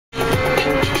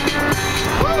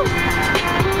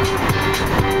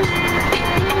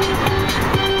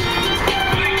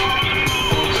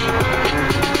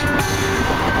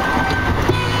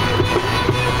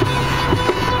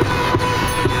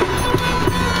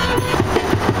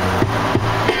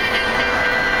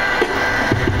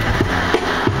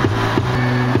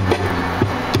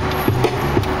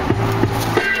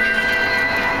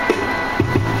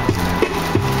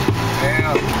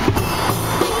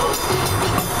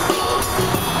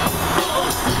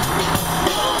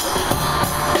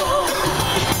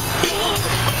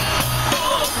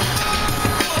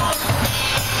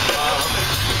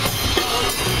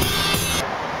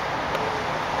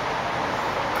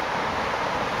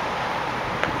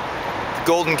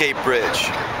Golden Gate Bridge,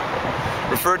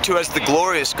 referred to as the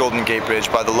Glorious Golden Gate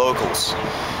Bridge by the locals.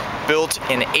 Built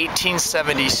in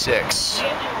 1876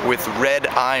 with red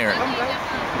iron.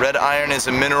 Red iron is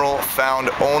a mineral found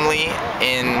only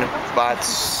in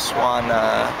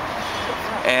Botswana,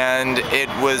 and it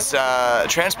was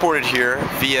transported here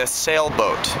via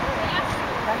sailboat.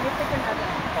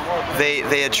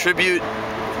 They attribute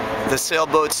the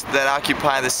sailboats that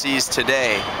occupy the seas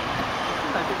today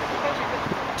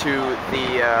to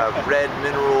the red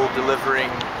mineral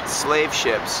delivering slave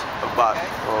ships of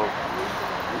Botswana.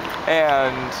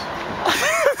 And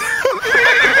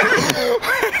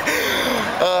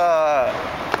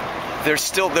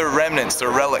they're remnants, they're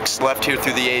relics left here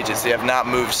through the ages. They have not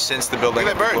moved since the building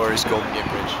of the Glorious Golden Gate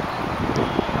Bridge.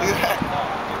 Look at that.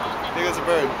 I think it's a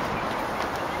bird.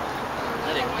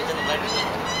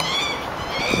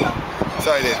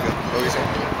 Sorry, Dave. What were you saying?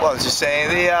 Well, I was just saying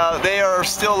they are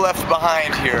still left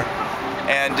behind here,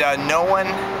 and no one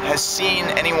has seen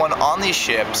anyone on these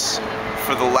ships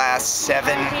for the last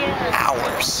 7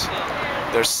 hours.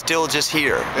 They're still just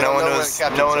here. No one knows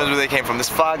where they came from. This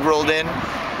fog rolled in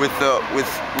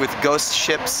with ghost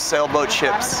ships, sailboat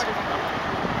ships,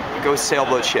 ghost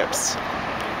sailboat ships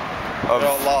of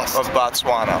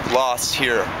Botswana, lost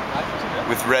here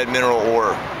with red mineral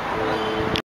ore.